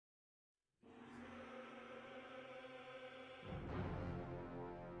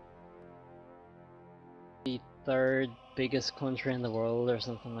third biggest country in the world or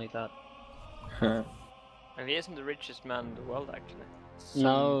something like that. And he isn't the richest man in the world, actually.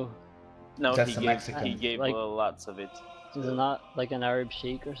 No. No, That's he a Mexican. He gave Like- lots of it. Is it not like an Arab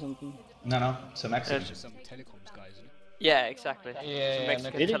sheik or something? No, it's a Mexican. Just some telecoms guy, isn't it? Yeah, exactly. Yeah, It's a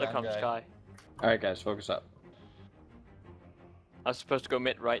Mexican Mexican telecoms guy. guy. Alright guys, focus up. I was supposed to go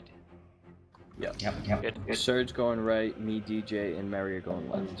mid, right? Yep. Good. Surge going right, me, DJ, and Mary are going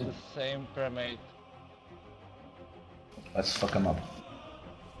left. It's the same pyramid. Let's fuck him up.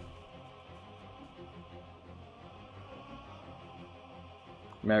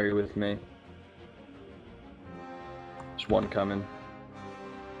 Mary with me. There's one coming.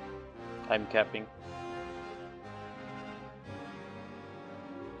 I'm capping.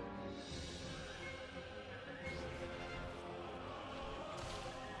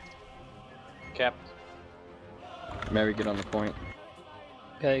 Capped. Mary, get on the point.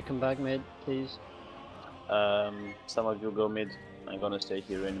 Okay, come back mid, please. Some of you go mid. I'm gonna stay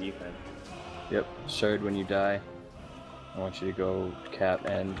here and defend. Yep, Surge when you die. I want you to go cap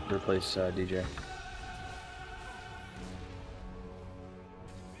and replace DJ.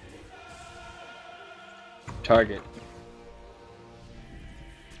 Target.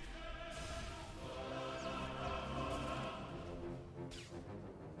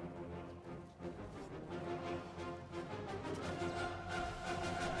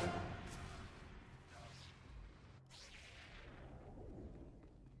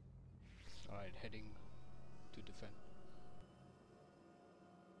 Alright, heading to defend.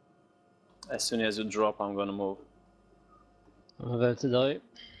 As soon as you drop, I'm gonna move. I'm about to die.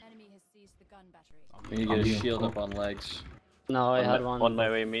 Enemy has seized the gun battery. You get a shield up on legs. No, I had one. On my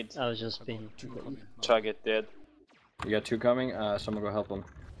way mid. I was just being. Two coming. Target dead. You got two coming? Someone go help them.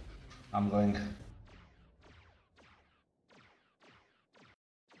 I'm going.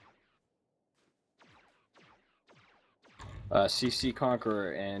 CC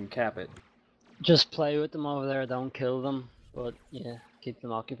Conqueror and cap it. Just play with them over there, don't kill them. But yeah, keep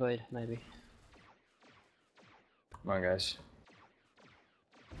them occupied, maybe. Come on, guys.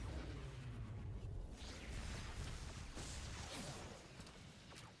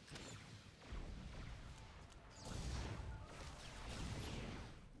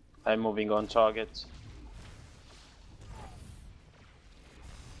 I'm moving on target.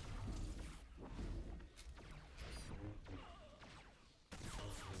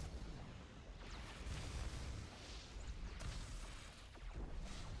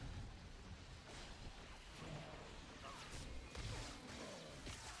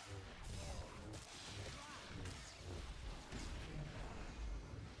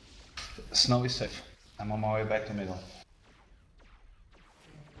 Snow is safe. I'm on my way back to middle.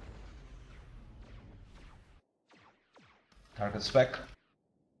 Target's back.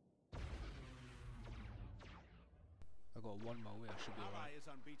 I got one more way, I should be alright.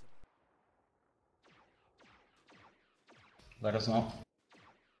 Let us know.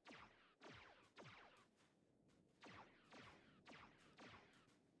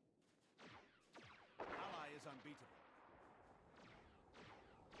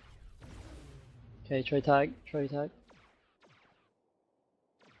 Okay, try tag, try tag.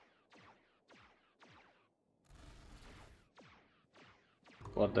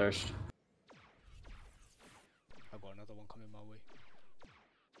 Bloodthirst. I got another one coming my way.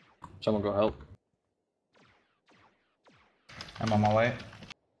 Someone go help. I'm on my way.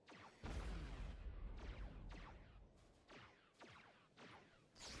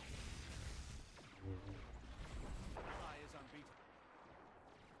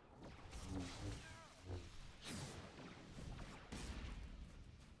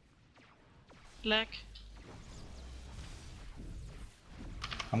 Leg.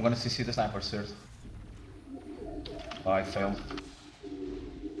 I'm gonna CC the sniper, sir. Oh, I failed.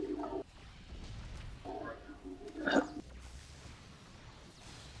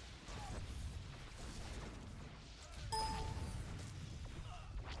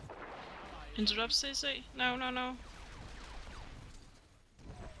 Interrupt CC. No, no, no.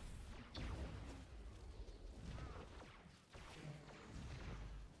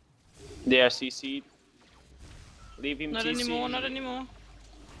 They are CC'd. Leave him Not CC. anymore, not anymore.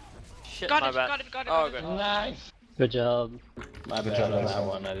 Shit, Got my it, bad. got it, got it, Oh, got it. good. Nice. Good job. My Good bad job, on guys. that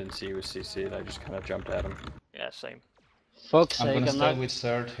one. I didn't see he was CC'd. I just kind of jumped at him. Yeah, same. Fuck's I'm sake, gonna I'm stay not, with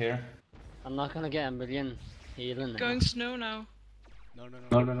Surge here. I'm not gonna get a million healing now. Going snow now.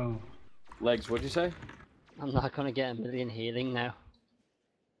 No. Legs, what'd you say? I'm not gonna get a million healing now.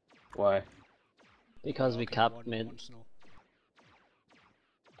 Why? Because we Okay, capped mid. one snow.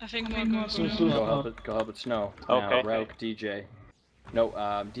 I think more going snow. Go help it snow. Okay. Now, Rauke, DJ. No,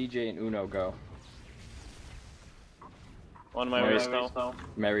 DJ and Uno go. On my way now.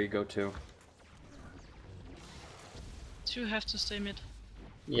 Mary, go 2. Two have to stay mid.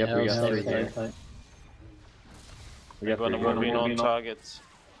 Yeah, Yep, we got I'll three stay here. fight. We I'm got gonna 3 move in on targets.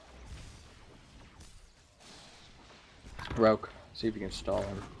 Rauke, see if you can stall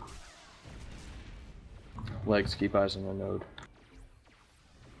him. Legs, keep eyes on the node.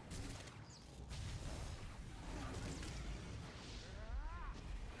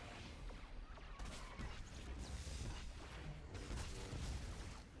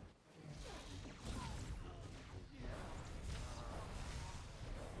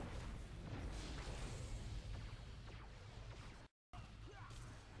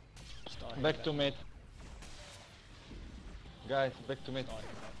 Back to mid. Guys, back to mid.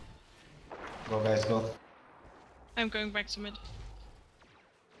 Go guys, go. I'm going back to mid.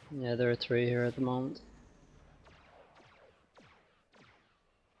 Yeah, there are 3 here at the moment.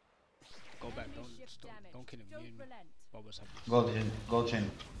 Go back, Shift damage. don't kill him. Don't Me and relent. Bubbas have this. Go Jin, go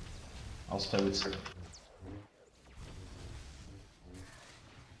Jin. I'll stay with Sir.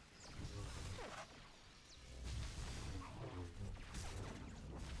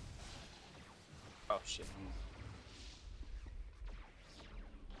 Oh shit.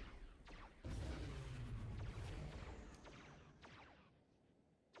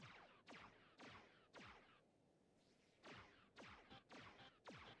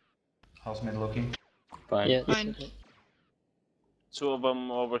 How's mid looking? Fine. Yeah, Fine. 2 of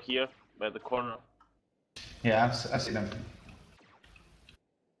them over here by the corner. Yeah, I see them.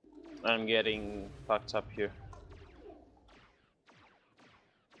 I'm getting fucked up here.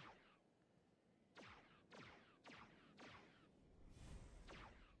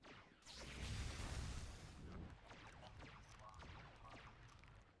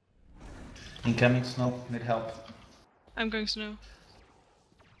 Incoming snow, need help. I'm going snow.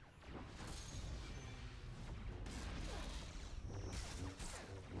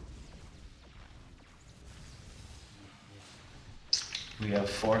 We have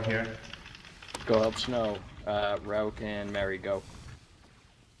 4 here. Go help Snow. Rauke and Mary, go.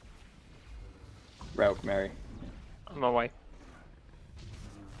 Rauke, Mary. On my way.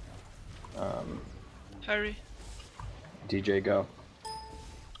 Hurry. DJ, go.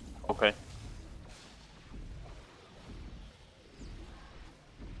 Okay.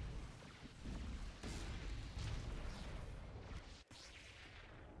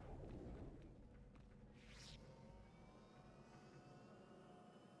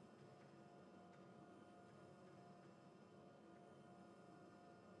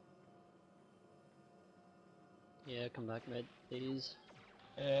 Yeah, come back mid, please.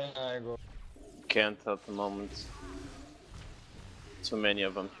 Yeah, I go. Can't at the moment. Too many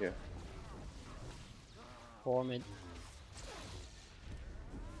of them here. 4 mid.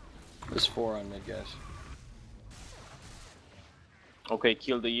 There's 4 on mid, guys. Okay,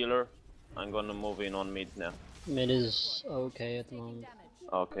 kill the healer. I'm gonna move in on mid now. Mid is okay at the Taking moment.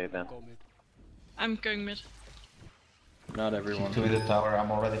 damage. Okay then. Go mid. I'm going mid. Not everyone. 2 in the tower,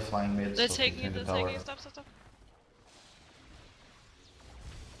 I'm already flying mid. They're so taking keep it, in they're the tower. taking it. Stop, stop, stop.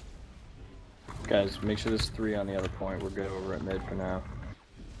 Guys, make sure there's 3 on the other point. We're good over at mid for now.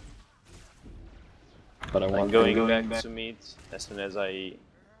 But I I'm want going back to mid as soon as I'm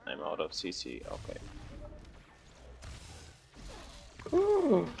out of CC. Okay.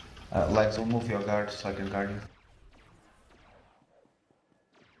 Legs, will move your guard so I can guard you.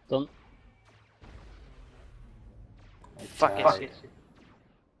 Done. Fucking Fuck. shit.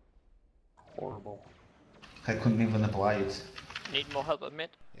 Horrible. I couldn't even apply it. Need more help at mid?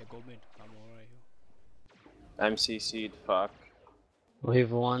 Yeah, go mid. I'm alright here. I'm CC'd, fuck.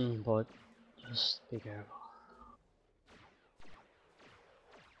 We've won, but just be careful.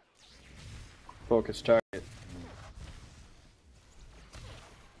 Focus target.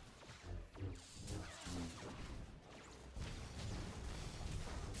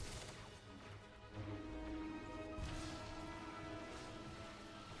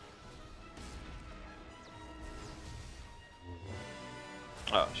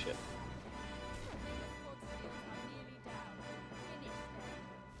 Oh shit.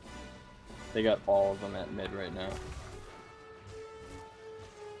 They got all of them at mid right now.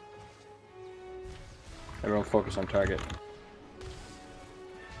 Everyone focus on target.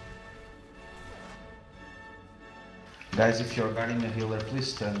 Guys, if you're guarding a healer, please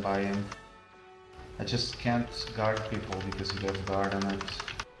stand by him. I just can't guard people because you have guard on it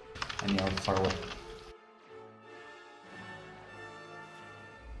and you're far away.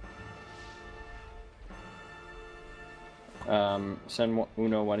 Send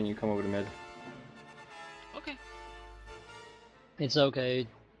Uno, why don't you come over to mid? Okay. It's okay.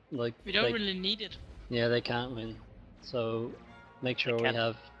 Like We don't they, really need it. yeah, they can't win. So make sure we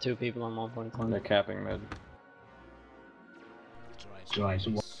have 2 people on 1 point. They're capping mid. Right, so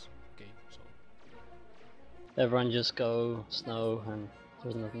okay, so Everyone just go snow and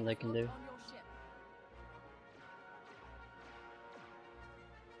there's nothing they can do. On your ship.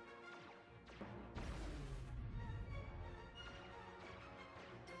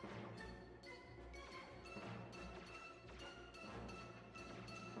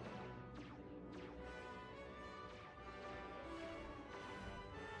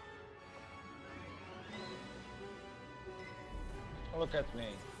 Look at me.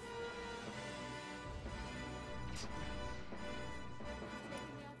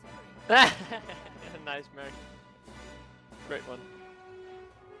 Nice, Mary. Great one.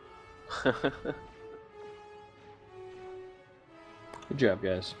 Good job,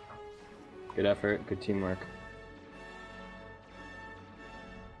 guys. Good effort, good teamwork.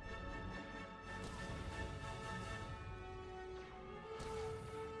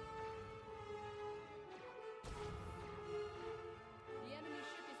 The enemy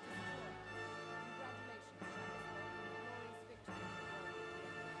ship is destroyed. Congratulations, Juggernaut.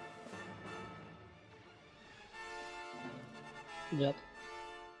 Glorious victory. Yep.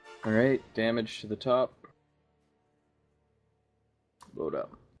 Alright, damage to the top.